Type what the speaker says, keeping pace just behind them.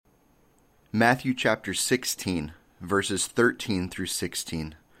Matthew chapter 16, verses 13 through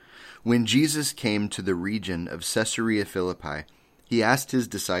 16. When Jesus came to the region of Caesarea Philippi, he asked his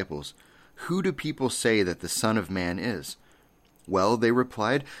disciples, "Who do people say that the Son of Man is?" "Well," they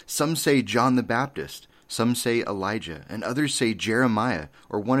replied, "some say John the Baptist, some say Elijah, and others say Jeremiah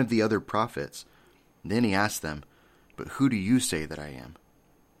or one of the other prophets." Then he asked them, "But who do you say that I am?"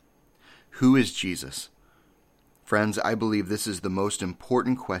 Who is Jesus? Friends, I believe this is the most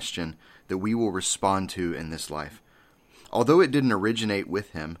important question that we will respond to in this life. Although it didn't originate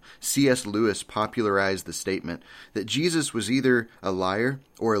with him, C.S. Lewis popularized the statement that Jesus was either a liar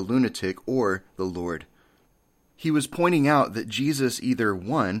or a lunatic or the Lord. He was pointing out that Jesus either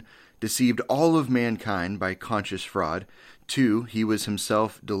 1, deceived all of mankind by conscious fraud, 2, he was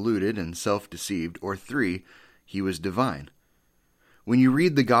himself deluded and self-deceived, or 3, he was divine. When you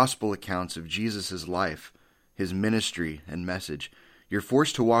read the gospel accounts of Jesus' life, his ministry and message, you're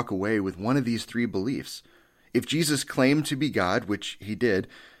forced to walk away with one of these 3 beliefs. If Jesus claimed to be God, which he did,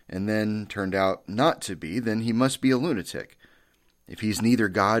 and then turned out not to be, then he must be a lunatic. If he's neither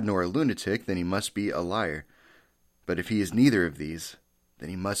God nor a lunatic, then he must be a liar. But if he is neither of these, then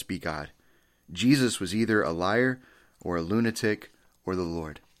he must be God. Jesus was either a liar or a lunatic or the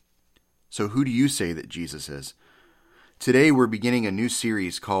Lord. So who do you say that Jesus is? Today we're beginning a new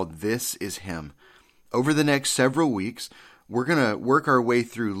series called This Is Him. Over the next several weeks, we're going to work our way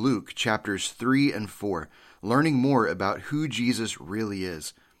through Luke chapters 3 and 4, learning more about who Jesus really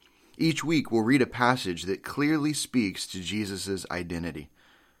is. Each week we'll read a passage that clearly speaks to Jesus' identity.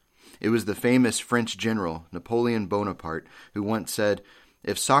 It was the famous French general, Napoleon Bonaparte, who once said,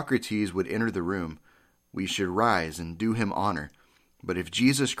 "If Socrates would enter the room, we should rise and do him honor. But if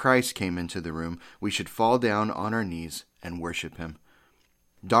Jesus Christ came into the room, we should fall down on our knees and worship him."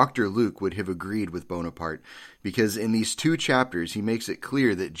 Dr. Luke would have agreed with Bonaparte, because in these 2 chapters he makes it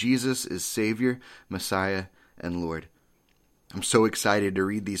clear that Jesus is Savior, Messiah, and Lord. I'm so excited to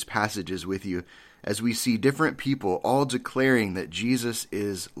read these passages with you as we see different people all declaring that Jesus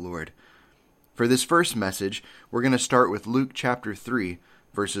is Lord. For this first message, we're going to start with Luke chapter 3,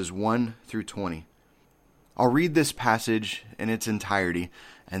 verses 1 through 20. I'll read this passage in its entirety,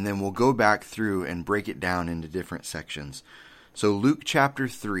 and then we'll go back through and break it down into different sections. So Luke chapter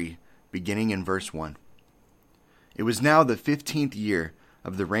 3, beginning in verse 1. It was now the 15th year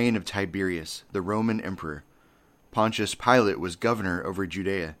of the reign of Tiberius, the Roman emperor. Pontius Pilate was governor over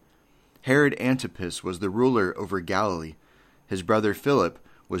Judea. Herod Antipas was the ruler over Galilee. His brother Philip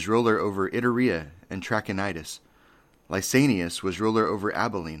was ruler over Iturea and Trachonitis. Lysanias was ruler over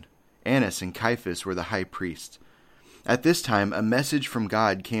Abilene. Annas and Caiaphas were the high priests. At this time, a message from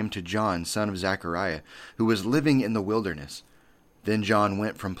God came to John, son of Zechariah, who was living in the wilderness. Then John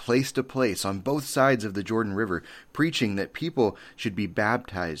went from place to place on both sides of the Jordan River, preaching that people should be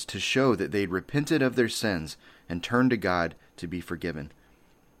baptized to show that they'd repented of their sins and turned to God to be forgiven.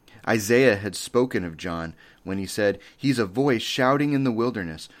 Isaiah had spoken of John when he said, "He's a voice shouting in the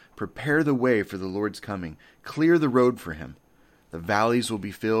wilderness, 'Prepare the way for the Lord's coming, clear the road for him. The valleys will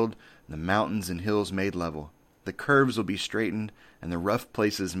be filled, the mountains and hills made level. The curves will be straightened, and the rough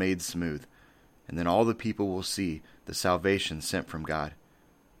places made smooth. And then all the people will see the salvation sent from God.'"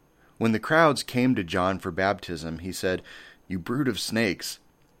 When the crowds came to John for baptism, he said, "You brood of snakes,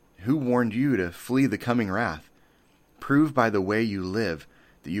 who warned you to flee the coming wrath? Prove by the way you live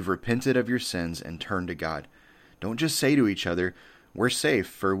that you've repented of your sins and turned to God. Don't just say to each other, 'We're safe,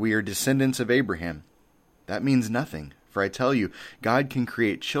 for we are descendants of Abraham.' That means nothing, for I tell you, God can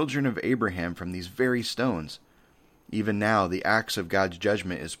create children of Abraham from these very stones. Even now the axe of God's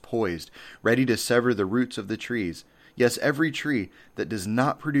judgment is poised, ready to sever the roots of the trees. Yes, every tree that does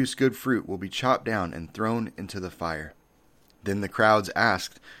not produce good fruit will be chopped down and thrown into the fire." Then the crowds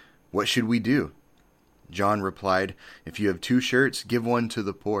asked, "What should we do?" John replied, "If you have 2 shirts, give one to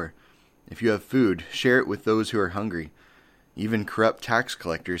the poor. If you have food, share it with those who are hungry." Even corrupt tax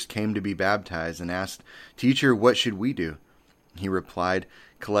collectors came to be baptized and asked, "Teacher, what should we do?" He replied,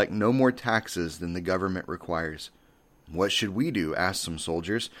 "Collect no more taxes than the government requires." "What should we do?" asked some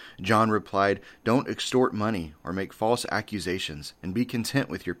soldiers. John replied, "Don't extort money or make false accusations, and be content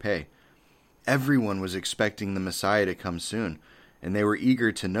with your pay." Everyone was expecting the Messiah to come soon, and they were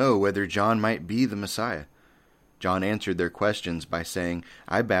eager to know whether John might be the Messiah. John answered their questions by saying,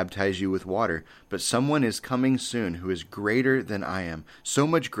 "I baptize you with water, but someone is coming soon who is greater than I am, so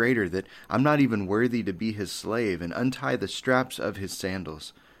much greater that I'm not even worthy to be his slave and untie the straps of his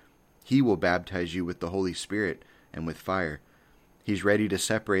sandals. He will baptize you with the Holy Spirit and with fire. He's ready to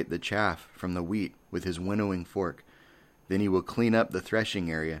separate the chaff from the wheat with his winnowing fork. Then he will clean up the threshing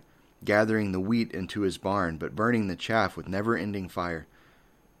area, gathering the wheat into his barn, but burning the chaff with never-ending fire."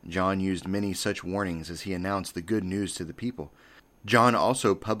 John used many such warnings as he announced the good news to the people. John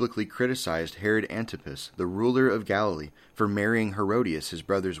also publicly criticized Herod Antipas, the ruler of Galilee, for marrying Herodias, his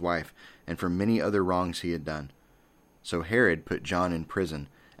brother's wife, and for many other wrongs he had done. So Herod put John in prison,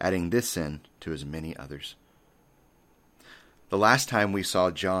 adding this sin to his many others. The last time we saw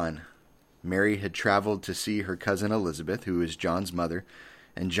John, Mary had traveled to see her cousin Elizabeth, who is John's mother,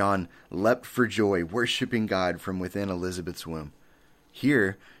 and John leapt for joy, worshiping God from within Elizabeth's womb.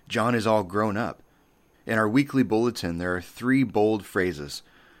 Here, John is all grown up. In our weekly bulletin, there are 3 bold phrases: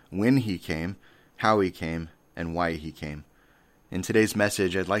 when he came, how he came, and why he came. In today's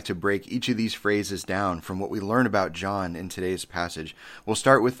message, I'd like to break each of these phrases down from what we learn about John in today's passage. We'll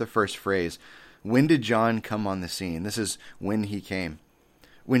start with the first phrase. When did John come on the scene? This is when he came.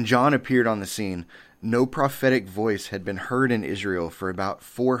 When John appeared on the scene, no prophetic voice had been heard in Israel for about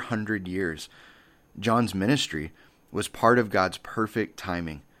 400 years. John's ministry was part of God's perfect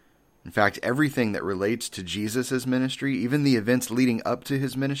timing. In fact, everything that relates to Jesus' ministry, even the events leading up to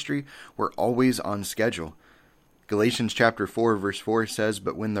his ministry, were always on schedule. Galatians chapter 4, verse 4 says,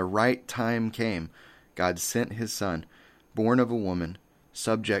 "But when the right time came, God sent his Son, born of a woman,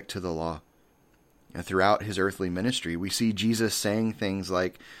 subject to the law." And throughout his earthly ministry, we see Jesus saying things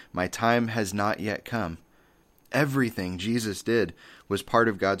like, "My time has not yet come." Everything Jesus did was part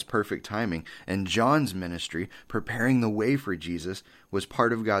of God's perfect timing, and John's ministry, preparing the way for Jesus, was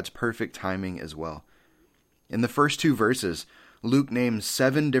part of God's perfect timing as well. In the first 2 verses, Luke names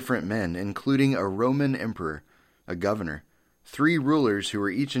 7 different men, including a Roman emperor, a governor, 3 rulers who were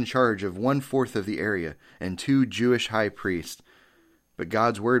each in charge of 1/4 of the area, and 2 Jewish high priests. But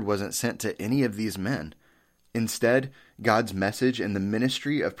God's word wasn't sent to any of these men. Instead, God's message and the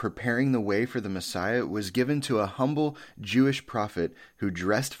ministry of preparing the way for the Messiah was given to a humble Jewish prophet who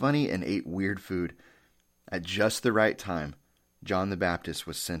dressed funny and ate weird food. At just the right time, John the Baptist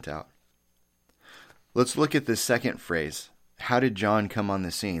was sent out. Let's look at the second phrase. How did John come on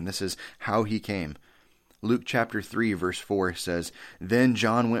the scene? This is how he came. Luke chapter 3, verse 4 says, "Then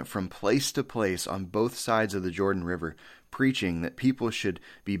John went from place to place on both sides of the Jordan River, preaching that people should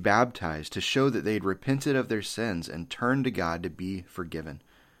be baptized to show that they had repented of their sins and turned to God to be forgiven."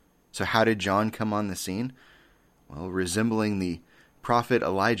 So how did John come on the scene? Well, resembling the prophet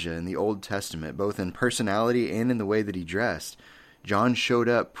Elijah in the Old Testament, both in personality and in the way that he dressed, John showed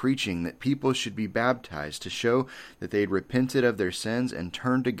up preaching that people should be baptized to show that they had repented of their sins and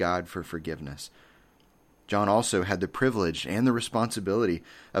turned to God for forgiveness. John also had the privilege and the responsibility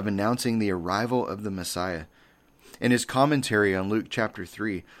of announcing the arrival of the Messiah. In his commentary on Luke chapter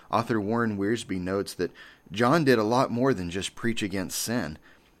 3, author Warren Wiersbe notes that John did a lot more than just preach against sin.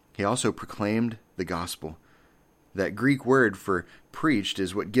 He also proclaimed the gospel. That Greek word for preached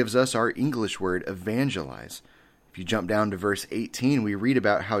is what gives us our English word evangelize. If you jump down to verse 18, we read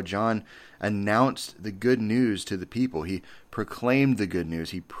about how John announced the good news to the people. He proclaimed the good news.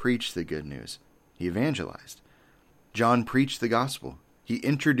 He preached the good news. He evangelized. John preached the gospel. He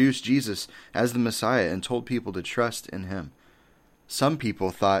introduced Jesus as the Messiah and told people to trust in him. Some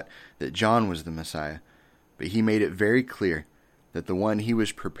people thought that John was the Messiah, but he made it very clear that the one he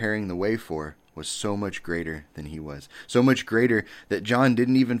was preparing the way for was so much greater than he was. So much greater that John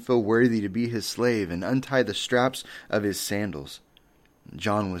didn't even feel worthy to be his slave and untie the straps of his sandals.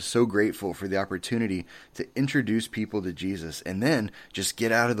 John was so grateful for the opportunity to introduce people to Jesus and then just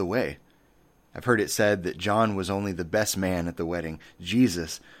get out of the way. I've heard it said that John was only the best man at the wedding.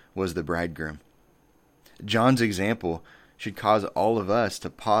 Jesus was the bridegroom. John's example should cause all of us to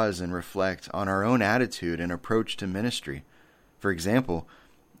pause and reflect on our own attitude and approach to ministry. For example,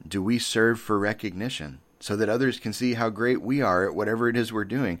 do we serve for recognition so that others can see how great we are at whatever it is we're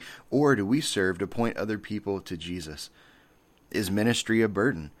doing? Or do we serve to point other people to Jesus? Is ministry a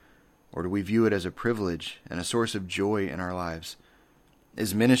burden? Or do we view it as a privilege and a source of joy in our lives?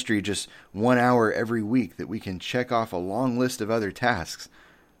 Is ministry just 1 hour every week that we can check off a long list of other tasks?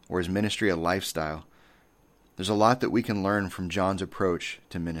 Or is ministry a lifestyle? There's a lot that we can learn from John's approach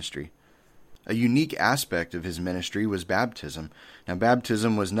to ministry. A unique aspect of his ministry was baptism. Now,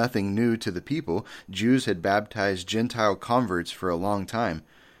 baptism was nothing new to the people. Jews had baptized Gentile converts for a long time.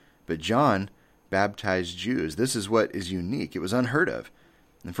 But John baptized Jews. This is what is unique. It was unheard of.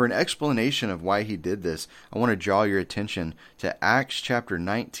 And for an explanation of why he did this, I want to draw your attention to Acts chapter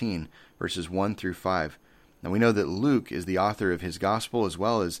 19, verses 1 through 5. Now we know that Luke is the author of his gospel as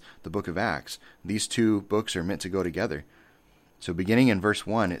well as the book of Acts. These 2 books are meant to go together. So beginning in verse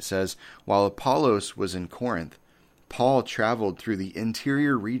 1, it says, "While Apollos was in Corinth, Paul traveled through the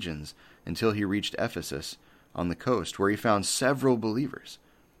interior regions until he reached Ephesus on the coast, where he found several believers.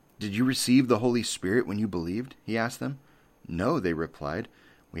 'Did you receive the Holy Spirit when you believed?' he asked them. 'No,' they replied.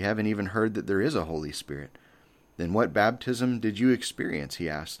 We haven't even heard that there is a Holy Spirit." "Then what baptism did you experience?" he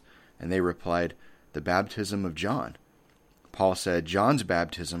asked. And they replied, "The baptism of John." Paul said John's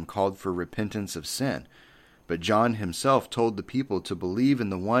baptism called for repentance of sin, but John himself told the people to believe in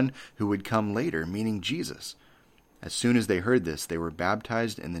the one who would come later, meaning Jesus. As soon as they heard this, they were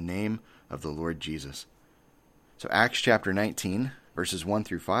baptized in the name of the Lord Jesus. So Acts chapter 19, verses 1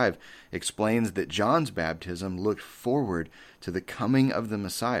 through 5, explains that John's baptism looked forward to the coming of the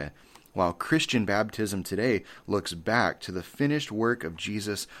Messiah, while Christian baptism today looks back to the finished work of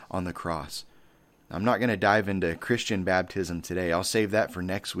Jesus on the cross. I'm not going to dive into Christian baptism today. I'll save that for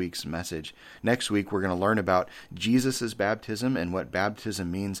next week's message. Next week, we're going to learn about Jesus' baptism and what baptism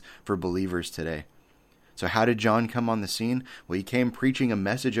means for believers today. So how did John come on the scene? Well, he came preaching a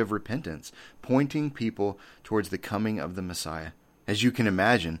message of repentance, pointing people towards the coming of the Messiah. As you can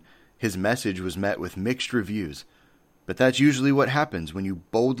imagine, his message was met with mixed reviews. But that's usually what happens when you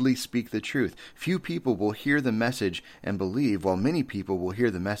boldly speak the truth. Few people will hear the message and believe, while many people will hear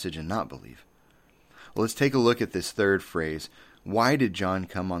the message and not believe. Well, let's take a look at this third phrase. Why did John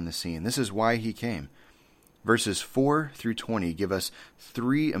come on the scene? This is why he came. Verses 4 through 20 give us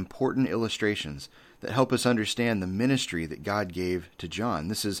three important illustrations that help us understand the ministry that God gave to John.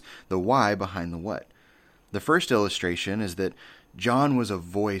 This is the why behind the what. The first illustration is that John was a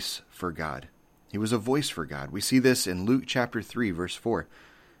voice for God. He was a voice for God. We see this in Luke chapter 3, verse 4. It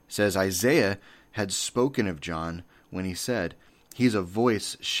says, Isaiah had spoken of John when he said, "He's a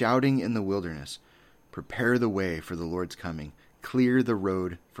voice shouting in the wilderness, prepare the way for the Lord's coming, clear the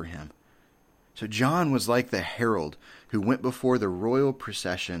road for him." So John was like the herald who went before the royal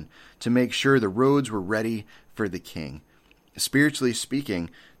procession to make sure the roads were ready for the king. Spiritually speaking,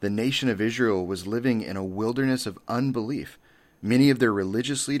 the nation of Israel was living in a wilderness of unbelief. Many of their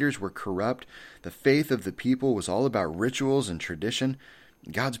religious leaders were corrupt. The faith of the people was all about rituals and tradition.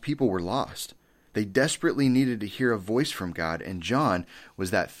 God's people were lost. They desperately needed to hear a voice from God, and John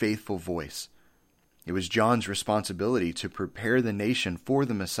was that faithful voice. It was John's responsibility to prepare the nation for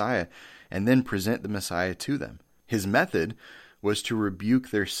the Messiah and then present the Messiah to them. His method was to rebuke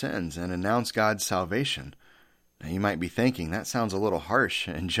their sins and announce God's salvation. Now, you might be thinking, that sounds a little harsh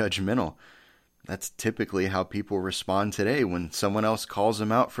and judgmental. That's typically how people respond today when someone else calls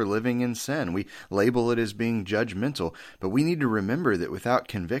them out for living in sin. We label it as being judgmental, but we need to remember that without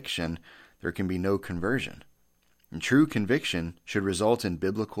conviction, there can be no conversion. And true conviction should result in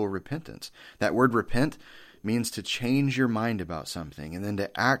biblical repentance. That word repent means to change your mind about something and then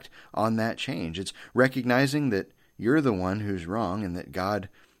to act on that change. It's recognizing that you're the one who's wrong and that God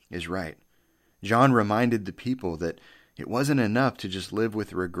is right. John reminded the people that it wasn't enough to just live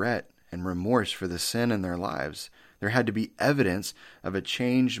with regret and remorse for the sin in their lives. There had to be evidence of a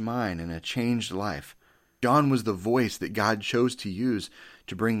changed mind and a changed life. John was the voice that God chose to use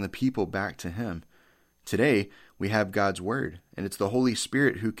to bring the people back to him. Today, we have God's Word, and it's the Holy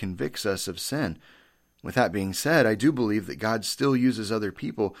Spirit who convicts us of sin. With that being said, I do believe that God still uses other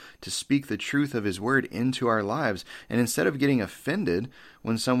people to speak the truth of His Word into our lives. And instead of getting offended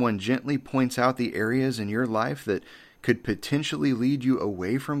when someone gently points out the areas in your life that could potentially lead you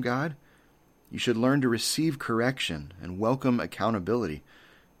away from God, you should learn to receive correction and welcome accountability.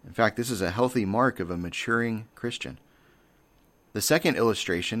 In fact, this is a healthy mark of a maturing Christian. The second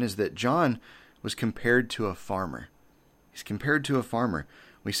illustration is that John was compared to a farmer. He's compared to a farmer.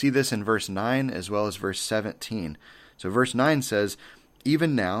 We see this in verse 9 as well as verse 17. So verse 9 says,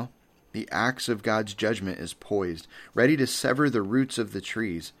 "Even now the axe of God's judgment is poised, ready to sever the roots of the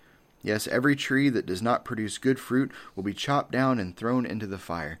trees. Yes, every tree that does not produce good fruit will be chopped down and thrown into the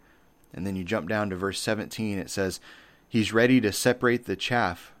fire." And then you jump down to verse 17. It says, "He's ready to separate the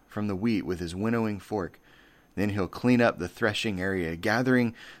chaff from the wheat with his winnowing fork. Then he'll clean up the threshing area,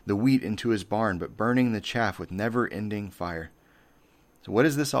 gathering the wheat into his barn, but burning the chaff with never-ending fire." So what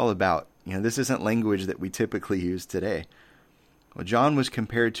is this all about? This isn't language that we typically use today. Well, John was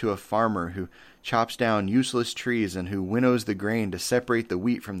compared to a farmer who chops down useless trees and who winnows the grain to separate the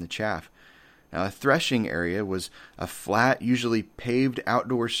wheat from the chaff. Now, a threshing area was a flat, usually paved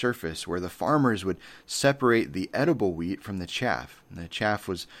outdoor surface where the farmers would separate the edible wheat from the chaff. And the chaff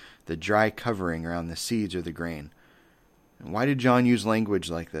was the dry covering around the seeds or the grain. And why did John use language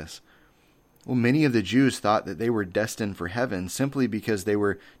like this? Well, many of the Jews thought that they were destined for heaven simply because they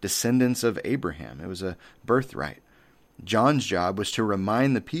were descendants of Abraham. It was a birthright. John's job was to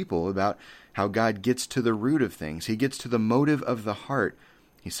remind the people about how God gets to the root of things. He gets to the motive of the heart.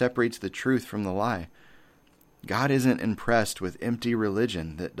 He separates the truth from the lie. God isn't impressed with empty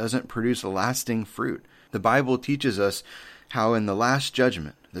religion that doesn't produce lasting fruit. The Bible teaches us how in the last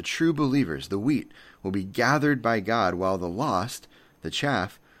judgment, the true believers, the wheat, will be gathered by God while the lost, the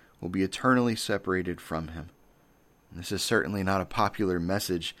chaff, will be eternally separated from him. And this is certainly not a popular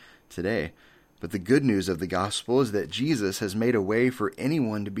message today, but the good news of the gospel is that Jesus has made a way for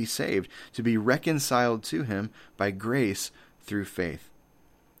anyone to be saved, to be reconciled to him by grace through faith.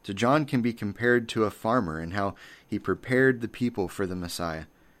 So John can be compared to a farmer and how he prepared the people for the Messiah.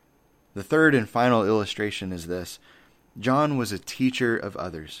 The third and final illustration is this. John was a teacher of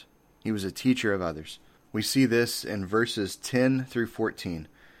others. He was a teacher of others. We see this in verses 10 through 14. It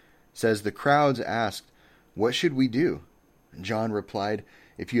says, "The crowds asked, 'What should we do?' And John replied,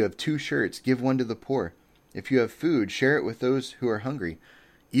 'If you have 2 shirts, give one to the poor. If you have food, share it with those who are hungry.'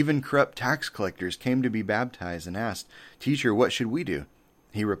 Even corrupt tax collectors came to be baptized and asked, 'Teacher, what should we do?'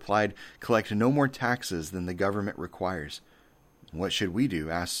 He replied, 'Collect no more taxes than the government requires.' 'What should we do?'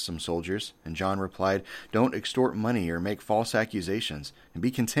 asked some soldiers. And John replied, 'Don't extort money or make false accusations, and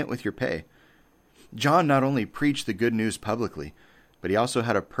be content with your pay.' John not only preached the good news publicly, but he also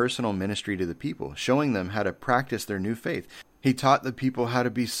had a personal ministry to the people, showing them how to practice their new faith. He taught the people how to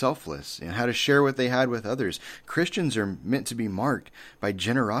be selfless and how to share what they had with others. Christians are meant to be marked by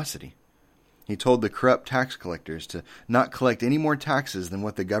generosity. He told the corrupt tax collectors to not collect any more taxes than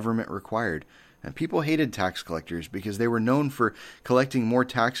what the government required. And people hated tax collectors because they were known for collecting more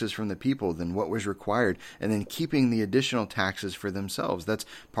taxes from the people than what was required and then keeping the additional taxes for themselves. That's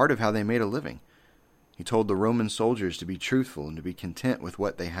part of how they made a living. He told the Roman soldiers to be truthful and to be content with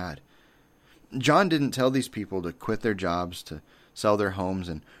what they had. John didn't tell these people to quit their jobs, to sell their homes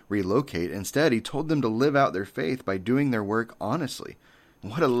and relocate. Instead, he told them to live out their faith by doing their work honestly.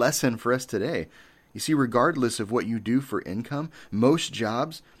 What a lesson for us today. You see, regardless of what you do for income, most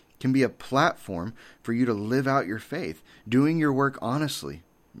jobs can be a platform for you to live out your faith, doing your work honestly,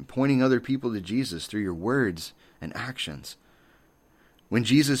 and pointing other people to Jesus through your words and actions. When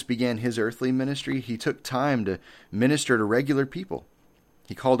Jesus began his earthly ministry, he took time to minister to regular people.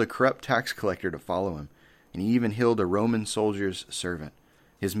 He called a corrupt tax collector to follow him, and he even healed a Roman soldier's servant.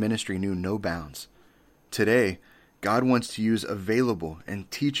 His ministry knew no bounds. Today, God wants to use available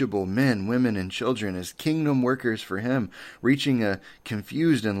and teachable men, women, and children as kingdom workers for him, reaching a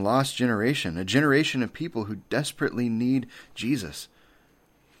confused and lost generation, a generation of people who desperately need Jesus.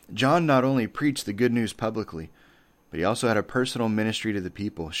 John not only preached the good news publicly, but he also had a personal ministry to the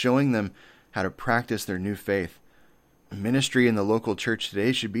people, showing them how to practice their new faith. Ministry in the local church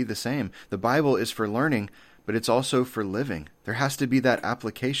today should be the same. The Bible is for learning, but it's also for living. There has to be that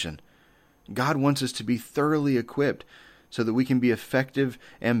application. God wants us to be thoroughly equipped so that we can be effective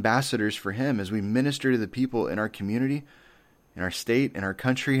ambassadors for him as we minister to the people in our community, in our state, in our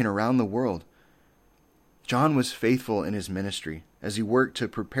country, and around the world. John was faithful in his ministry as he worked to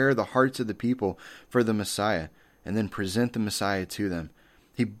prepare the hearts of the people for the Messiah and then present the Messiah to them.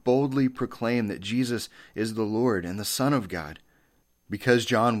 He boldly proclaimed that Jesus is the Lord and the Son of God. Because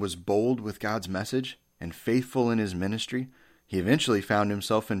John was bold with God's message and faithful in his ministry, he eventually found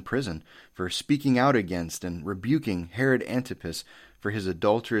himself in prison for speaking out against and rebuking Herod Antipas for his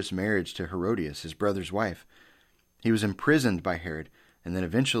adulterous marriage to Herodias, his brother's wife. He was imprisoned by Herod and then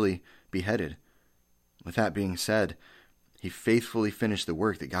eventually beheaded. With that being said, he faithfully finished the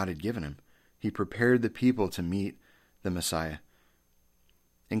work that God had given him. He prepared the people to meet the Messiah.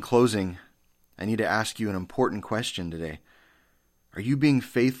 In closing, I need to ask you an important question today. Are you being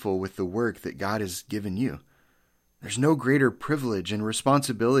faithful with the work that God has given you? There's no greater privilege and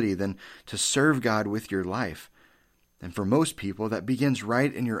responsibility than to serve God with your life. And for most people, that begins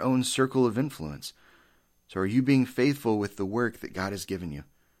right in your own circle of influence. So are you being faithful with the work that God has given you?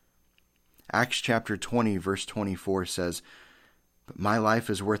 Acts chapter 20, verse 24 says, "But my life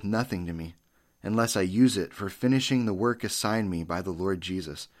is worth nothing to me, unless I use it for finishing the work assigned me by the Lord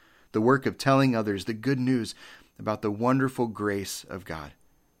Jesus, the work of telling others the good news about the wonderful grace of God."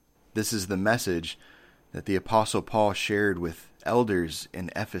 This is the message that the Apostle Paul shared with elders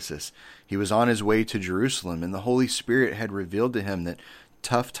in Ephesus. He was on his way to Jerusalem, and the Holy Spirit had revealed to him that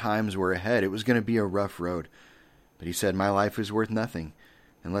tough times were ahead. It was going to be a rough road. But he said, "My life is worth nothing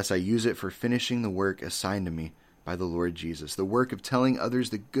unless I use it for finishing the work assigned to me by the Lord Jesus, the work of telling others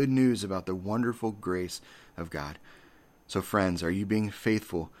the good news about the wonderful grace of God." So friends, are you being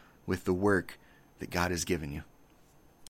faithful with the work that God has given you?